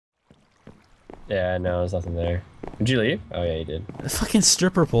Yeah, no, there's nothing there. Did you leave? Oh yeah, you did. A fucking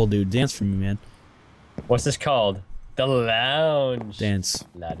stripper pole, dude. Dance for me, man. What's this called? The lounge. Dance.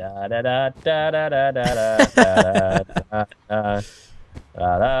 La da da da da da da da da da da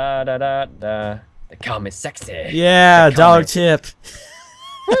da da da da. They call me sexy. Yeah, dollar tip.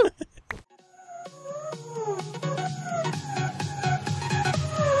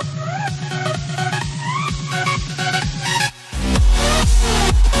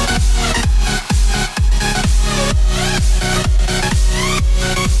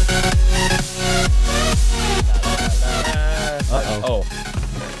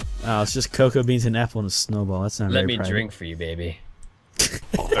 Oh, it's just cocoa beans, an apple, and a snowball. That's not Let very me private. drink for you, baby.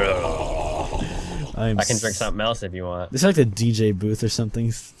 I can drink something else if you want. It's like the DJ booth or something.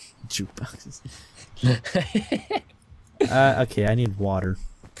 Jukeboxes. Okay, I need water.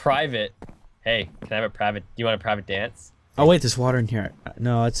 Private. Hey, can I have a private? Do you want a private dance? Oh wait, there's water in here.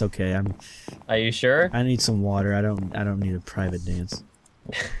 No, it's okay. Are you sure? I need some water. I don't need a private dance.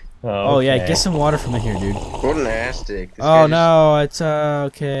 Oh, okay. Yeah, get some water from in here, dude. What an ass dick. Oh no, it's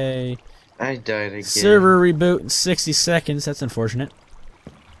okay. I died again. Server reboot in 60 seconds. That's unfortunate.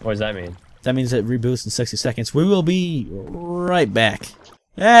 What does that mean? That means it reboots in 60 seconds. We will be right back.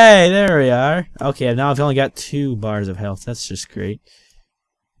 Hey, there we are. Okay, now I've only got 2 bars of health. That's just great.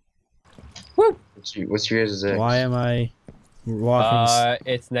 Woo! What's your guys' X? Why am I walking?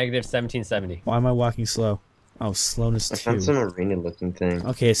 It's negative 1770. Why am I walking slow? Oh, slowness 2. I found some arena-looking thing.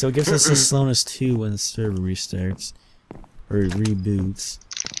 Okay, so it gives us a slowness 2 when the server restarts or reboots.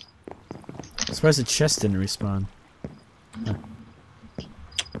 I'm surprised the chest didn't respawn. Huh.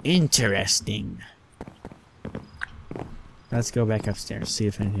 Interesting. Let's go back upstairs, see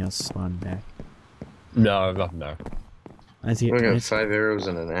if anything else spawned back. No, nothing there. I see. I got 5 arrows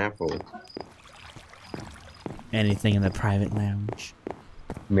and an apple. Anything in the private lounge?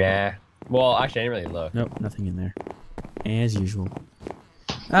 Yeah. Well, actually, I didn't really look. Nope, nothing in there. As usual.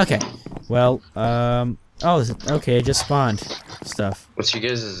 Okay. Well, oh, okay, it just spawned stuff. What's your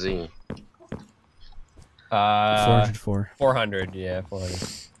guys' Z? 404. 400, yeah, 400.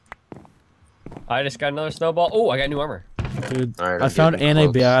 I just got another snowball. Oh, I got new armor. Dude, Right, I found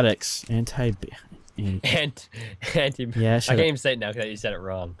antibiotics. Yeah, Yeah, I can't even say it now because you said it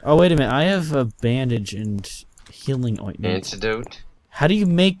wrong. Oh, wait a minute. I have a bandage and healing ointment. Antidote? How do you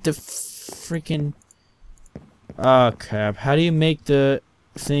make the freaking... Oh, crap. How do you make the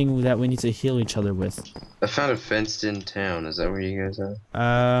thing that we need to heal each other with? I found a fenced-in town. Is that where you guys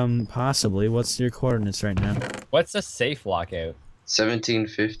are? Possibly. What's your coordinates right now? What's the safe lockout?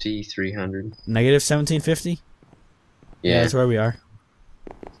 1750, 300. Negative 1750? Yeah. That's where we are.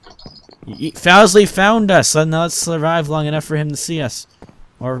 Fowsley found us. So now let's survive long enough for him to see us.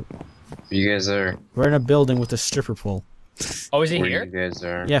 Or You guys are. we're in a building with a stripper pole. Oh, is he Where here? you guys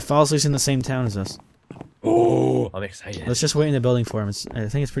are. Yeah, Fowsley's in the same town as us. Oh, I'm excited. Let's just wait in the building for him. I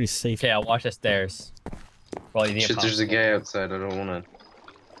think it's pretty safe. Okay, I'll watch the stairs. Well, you need Shit, there's a guy outside. I don't wanna.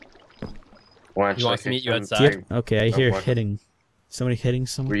 Watch. He wants to meet you come- outside? Yep. Okay, I Oh, hear what? hitting. Somebody hitting Where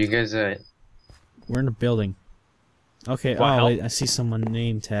someone? you guys at? We're in a building. Okay, Want oh help? wait, I see someone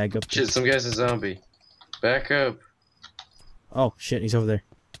name tag up there. Shit, some guy's a zombie. Back up. Oh shit, he's over there.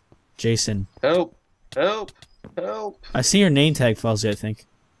 Jason. Help! Help! Help! I see your name tag, Fowsley, I think.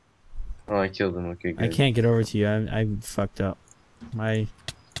 Oh, I killed him. Okay, good. I can't get over to you. I'm fucked up. My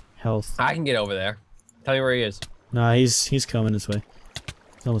health. I can get over there. Tell me where he is. Nah, he's coming this way.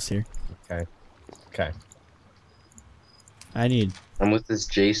 He's almost here. Okay. Okay. I'm with this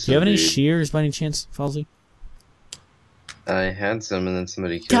Jason. Do you have any dude. shears by any chance, Fowsley? I had some, and then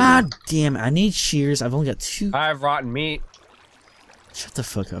somebody killed God me. damn it, I need shears. I've only got 2. I have rotten meat. Shut the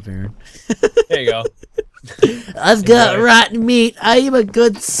fuck up, Aaron. There you go. I've got Enjoy. rotten meat. I am a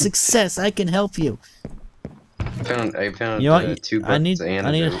good success. I can help you. I found You know what? 2 I need buttons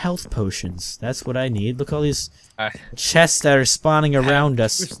I need antidote. health potions. That's what I need. Look at all these I chests that are spawning around have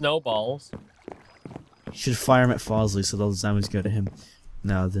us. 2 snowballs. You should fire him at Fawsley so those zombies go to him.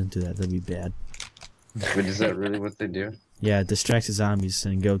 No, don't do that. That'd be bad. Wait, is that really what they do? Yeah, distract the zombies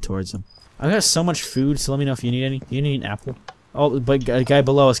and go towards them. I've got so much food, so let me know if you need any. Do you need an apple? Oh, but a guy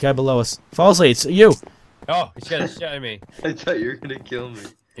below us, Fawsley, it's you! Oh, he's got a shit at me. I thought you were gonna kill me.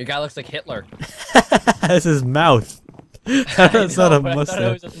 Your guy looks like Hitler. That's his mouth. That's not a I thought it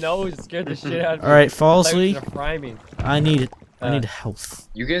mustache. was his nose. It scared the shit out of me. Alright, I thought he Fawsley, was gonna fry me. I need health.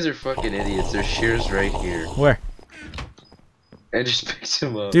 You guys are fucking idiots. There's shears right here. Where? I just picked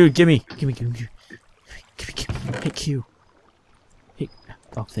him up. Dude, gimme. Hey, Q. Hey.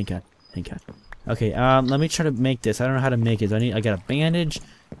 Oh, thank God. Okay, let me try to make this. I don't know how to make it. I got a bandage,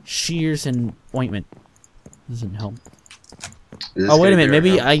 shears, and ointment. Doesn't help. Oh wait a minute,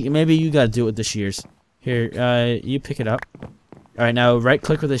 maybe you gotta do it with the shears. Here, you pick it up. Alright, now right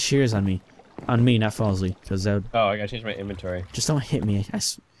click with the shears on me. On me, not Falsley, because that would... Oh, I gotta change my inventory. Just don't hit me,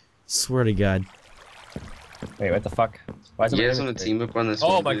 swear to God. Wait, what the fuck? Why is you guys want to team up on this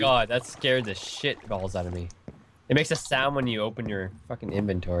Oh one, my dude? god, that scared the shit balls out of me. It makes a sound when you open your fucking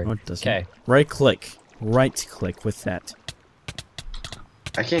inventory. No, it doesn't. Okay. Right click with that.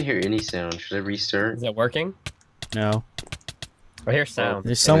 I can't hear any sound. Should I restart? Is it working? No. I hear sound.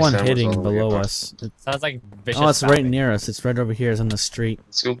 There's someone sound was hitting all the way below up. us. Sounds like vicious. Oh, it's right tapping. near us. It's right over here. It's on the street.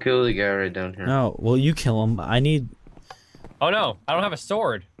 Let's go kill the guy right down here. No, well, you kill him. I need... Oh no, I don't have a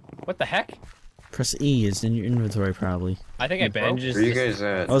sword. What the heck? Press E. It's in your inventory, probably. I think I bandages. Where you guys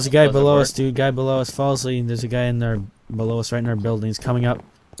at? Oh, there's a guy Doesn't below work. us, dude. Guy below us. Falsley. There's a guy in there below us, right in our building. He's coming up.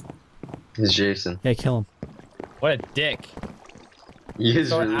 It's Jason. Yeah, kill him. What a dick. You guys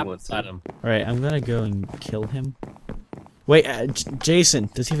Throw an really apple want at to? him. Alright, I'm gonna go and kill him. Wait, Jason,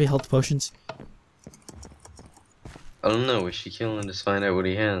 does he have any health potions? I don't know. We should kill him to find out what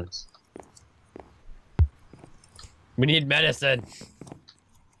he has. We need medicine.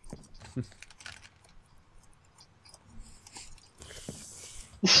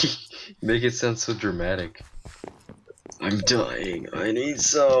 Make it sound so dramatic. I'm dying. I need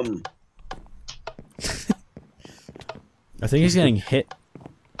some. I think he's getting hit.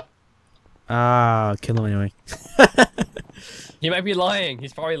 Ah, kill him anyway. He might be lying.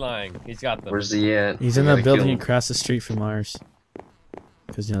 He's probably lying. He's got them. Where's he at? He's We in the gotta kill building him. across the street from ours.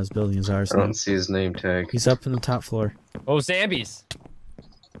 Because, you know, this building is ours I now. don't see his name tag. He's up in the top floor. Oh, zombies.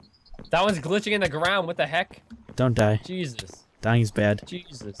 That one's glitching in the ground. What the heck? Don't die. Jesus. Dying's bad.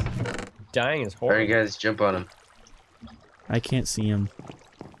 Jesus. Dying is Alright, horrible. guys, jump on him. I can't see him.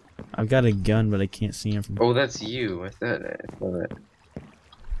 I've got a gun, but I can't see him from... Oh, that's you. I thought that.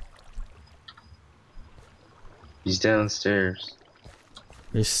 He's downstairs.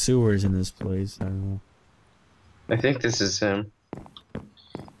 There's sewers in this place. I don't know. I think this is him.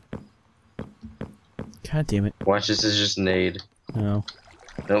 God damn it. Watch, this is just Nade. No.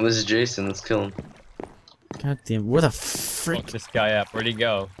 No, this is Jason. Let's kill him. God damn. Where the Fuck frick? this guy up. Where'd he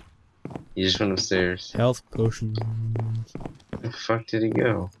go? He just went upstairs. Health potion. Where the fuck did he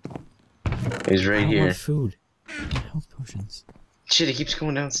go? He's I right don't here. want food. Health potions. Shit, he keeps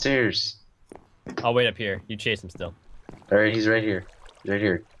going downstairs. I'll wait up here. You chase him still. Alright, he's right here. He's right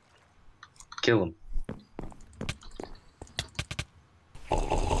here. Kill him.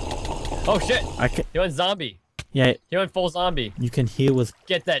 Oh shit! I can... He went zombie. Yeah, He went full zombie. you can heal with...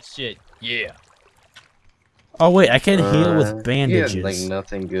 Get that shit. Yeah. Oh wait, I can heal with He bandages. had, like,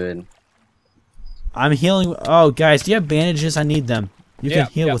 nothing good. I'm healing... Oh, guys, do you have bandages? I need them. You Yeah,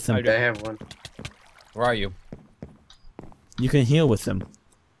 can heal yeah, with them. I do. I have one. Where are you? You can heal with them.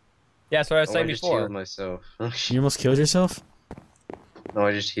 Yeah, that's what I was Oh, I saying just before. healed myself. Oh, You shit. almost killed yourself? No,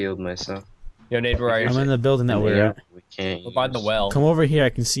 I just healed myself. Yo, Nade, where are you? I'm in the building that we're at. We can't We're by the use- well. Come over here, I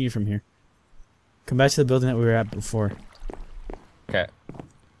can see you from here. Come back to the building that we were at before. Okay.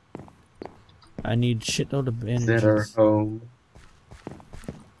 I need shitload of Is that our bandages. home?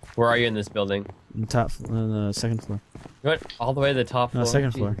 Where are you in this building? On top, on the second floor. You went all the way to the top floor? No,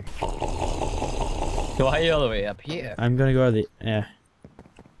 second floor. Why are you all the way up here? I'm gonna go to the...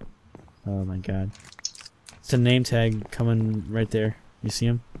 Oh my god. It's a name tag coming right there. You see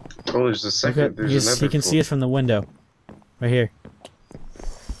him? Oh, there's a Look second. at, There's another. he can see it from the window. Right here.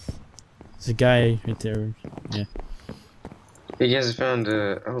 There's a guy right there. Yeah. Hey, you guys found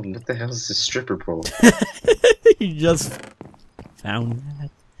oh, what the hell is this stripper pole? You just found that.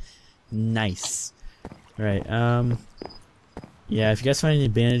 Nice. Right. Yeah, if you guys find any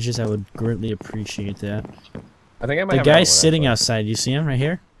bandages, I would greatly appreciate that. I think I might The have guy's another one, sitting actually. outside. You see him right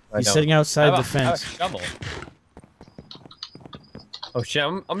here? I He's don't. sitting I outside have the a- I have a fence. shovel. Oh shit,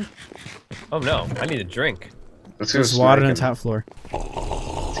 I'm... Oh no, I need a drink. Let's go There's smack water on him. the top floor.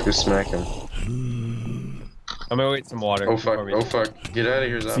 Let's go smack him. I'm gonna wait some water. Oh fuck! before we- Oh fuck! Get out of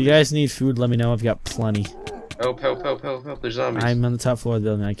here, If zombie! you guys need food, let me know. I've got plenty. Help! Help! Help! Help! Help! There's zombies. I'm on the top floor of the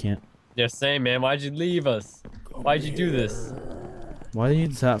building. I can't. Yeah, same man. Why'd you leave us? Why'd you do this? Why do you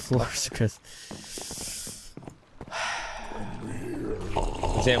need the top floors, Chris?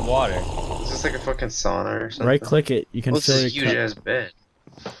 It's in water. Is this like a fucking sauna or something? Right click it. You can What's fill this your huge cup. ass bed?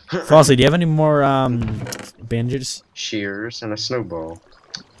 Falsely, do you have any more bandages? Shears and a snowball.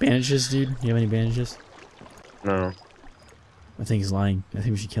 Bandages, dude? Do you have any bandages? No. I think he's lying. I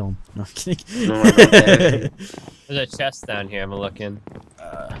think we should kill him. No, I'm kidding. No, I'm not bad. There's a chest down here. I'm gonna look in.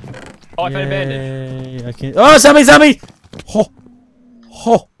 Oh, I found a bandage. Yay, I can't. Oh, zombie! Zombie! Ho!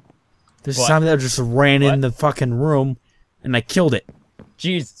 Ho! There's a What? zombie that just ran What? in the fucking room, and I killed it.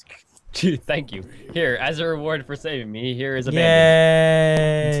 Jesus. Dude, thank you. Here, as a reward for saving me, here is a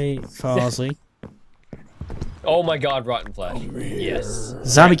bandage. Yay! Falsely. Oh my god, rotten flesh. Yes.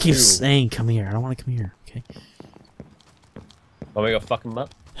 Zombie Thank keeps you. saying, "Come here." I don't want to come here. Okay. Want me to go fuck him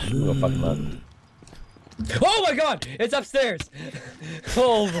up? Go fuck him up. Oh my god! It's upstairs!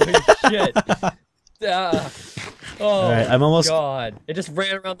 Holy shit. Oh Alright, I'm almost. god. It just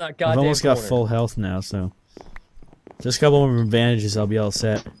ran around that I've goddamn almost got corner. full health now, so just a couple more bandages, I'll be all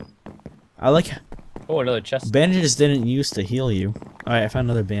set. I like Oh, another chest. bandages didn't used to heal you. Alright, I found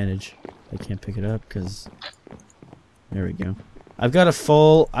another bandage. I can't pick it up because there we go. I've got a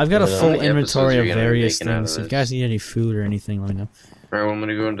full How many inventory episodes are of you gonna be various making out of things. If you this? guys need any food or anything, let me know. Alright, well, I'm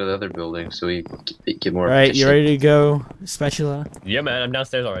gonna go into the other building so we get more. Alright, you efficient. ready to go, Spatula? Yeah, man, I'm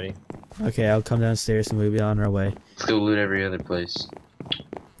downstairs already. Okay, I'll come downstairs and we'll be on our way. Let's go loot every other place.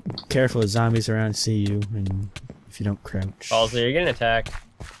 Careful, zombies around see you, and if you don't crouch. Also, you're getting attacked.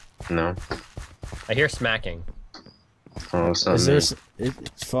 No. I hear smacking. Oh, it's not Is me. there?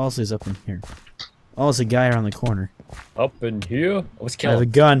 Falsely's up in here. Oh, it's a guy around the corner. Up in here? Let's I kill have a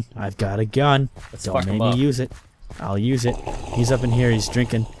him. gun. I've got a gun. Let's Don't fuck make him me up. use it. I'll use it. He's up in here. He's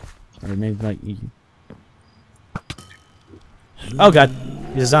drinking. Or maybe like. Oh god.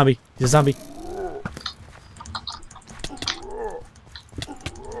 He's a zombie. He's a zombie.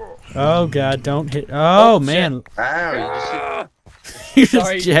 Oh god, don't hit. Oh, shit. man. Ow, You just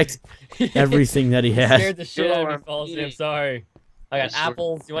Sorry. jacked everything that he had. Scared the shit out of me, I'm Falsey. I'm eating. sorry. I got I swear-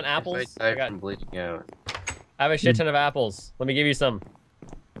 apples. You want you apples? just... If I I die got. from bleeding out. I have a shit ton of apples. Let me give you some.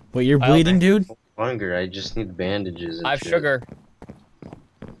 Wait, you're I'll bleeding, dude? Hunger, I just need bandages and I have shit. sugar.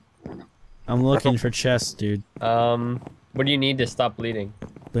 I'm looking for chests, dude. What do you need to stop bleeding?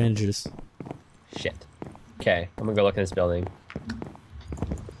 Bandages. Shit. Okay, I'm gonna go look in this building.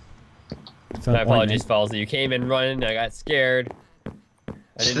 Found My apologies, ointment. Falsey. You came in running. I got scared.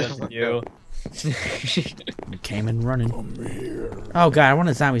 I didn't know what to do. You came in running. Oh god, I want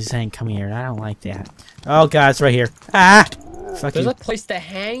a zombie saying, "Come here." I don't like that. Oh god, it's right here. Ah! Fuck There's you. a place to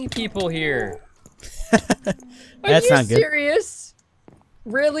hang people here. That's Are you not good. serious?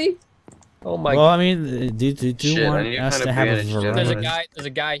 Really? Oh my Well, I mean, do Shit, I want need to us find to a have a bandage, dude. There's variety? a guy. There's a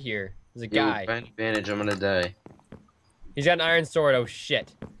guy here. There's a Yo, guy. find a bandage, I'm gonna die. He's got an iron sword. Oh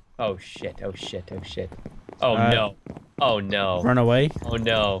shit. Oh shit. Oh shit. Oh shit. Oh Uh, no. Oh no. Run away. Oh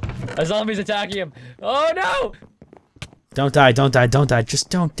no. A zombie's attacking him. Oh no. Don't die, don't die, don't die. Just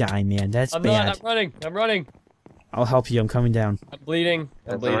don't die, man. That's I'm bad. not. I'm running. I'm running. I'll help you. I'm coming down. I'm bleeding.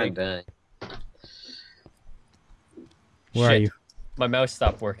 I'm That's when I bleeding. die. Where are Shit. you? My mouse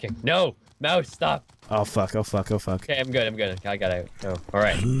stopped working. No. Mouse, stop. Oh fuck, oh fuck, oh fuck. Okay, I'm good. I'm good. I got out. Oh, all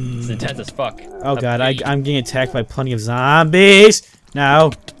right. It's intense as fuck. Oh god, bleeding. I'm getting attacked by plenty of zombies!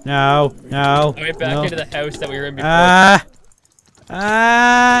 No, no, no. I went back no. into the house that we were in before. Ah!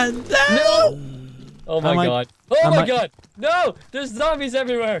 Ah! No! Oh my I'm like- god. Oh I'm my like- god. No! There's zombies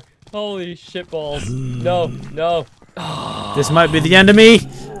everywhere. Holy shitballs. No, no. This might be the end of me!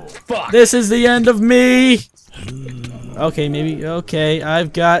 Fuck. This is the end of me! Okay, maybe. Okay,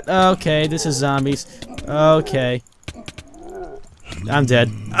 I've got. Okay, this is zombies. Okay. I'm dead.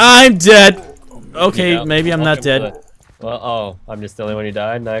 I'm dead! Okay, Yeah, maybe I'm not welcome to dead. the- Well, oh, I'm just the only one who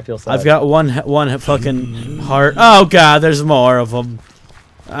died, and I feel sad. I've got one fucking heart. Oh god, there's more of them.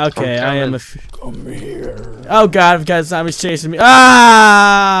 Okay, I am a. Come here. Oh god, I've got zombies chasing me. Oh,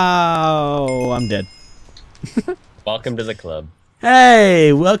 I'm dead. Welcome to the club.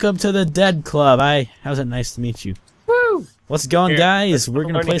 Hey, welcome to the Dead Club. How's it nice to meet you? Woo! What's going, Here, guys? let's We're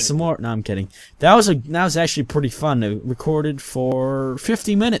gonna learn play it. some more. No, I'm kidding. That was actually pretty fun. It recorded for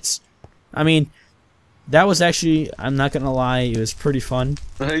 50 minutes. I mean, that was actually. I'm not gonna lie. It was pretty fun.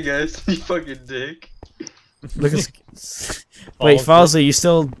 Hi guys, you fucking dick. Look at. Wait,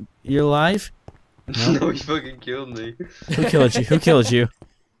 Falsey, you're alive? No, you fucking killed me. Who killed you? Who killed you?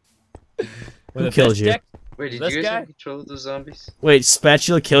 With Who a killed fist you? stick? Wait, did This you guys guy? have control of those zombies? Wait,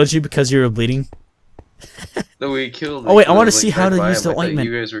 Spatula killed you because you were bleeding? No, we killed. Oh, wait, I want wanna see how to use the ointment.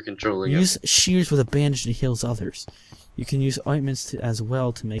 You guys were controlling Use shears with a bandage that heals others. You can use ointments as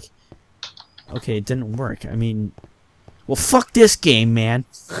well to make... Okay, it didn't work. I mean... Well, fuck this game, man.